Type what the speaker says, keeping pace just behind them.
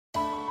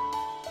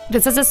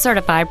This is a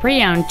certified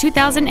pre-owned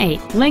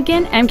 2008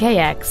 Lincoln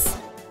MKX.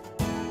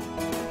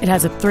 It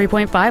has a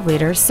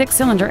 3.5-liter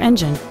six-cylinder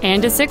engine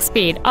and a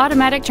 6-speed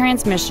automatic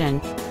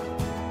transmission.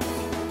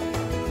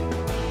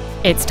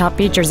 Its top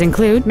features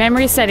include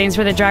memory settings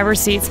for the driver's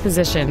seat's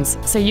positions,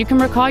 so you can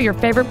recall your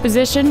favorite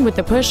position with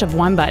the push of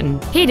one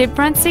button, heated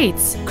front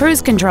seats,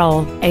 cruise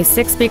control, a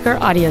 6-speaker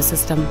audio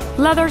system,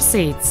 leather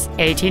seats,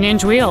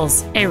 18-inch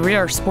wheels, a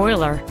rear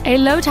spoiler, a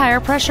low tire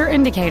pressure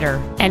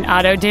indicator, an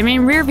auto-dimming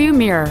rearview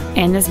mirror,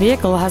 and this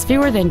vehicle has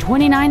fewer than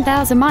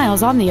 29,000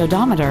 miles on the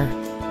odometer.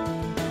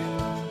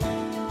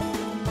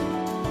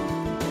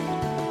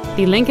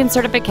 The Lincoln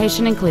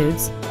certification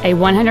includes a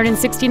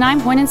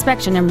 169-point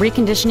inspection and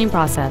reconditioning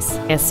process,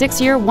 a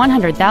 6-year,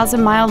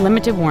 100,000-mile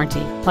limited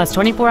warranty, plus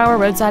 24-hour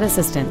roadside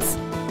assistance.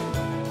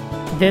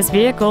 This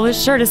vehicle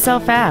is sure to sell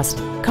fast.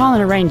 Call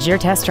and arrange your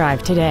test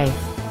drive today.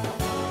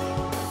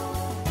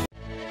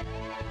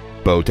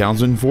 Beau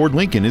Townsend Ford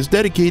Lincoln is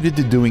dedicated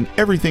to doing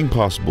everything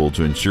possible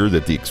to ensure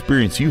that the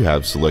experience you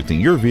have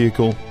selecting your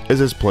vehicle is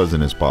as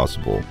pleasant as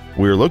possible.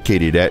 We are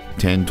located at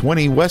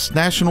 1020 West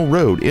National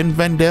Road in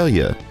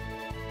Vandalia.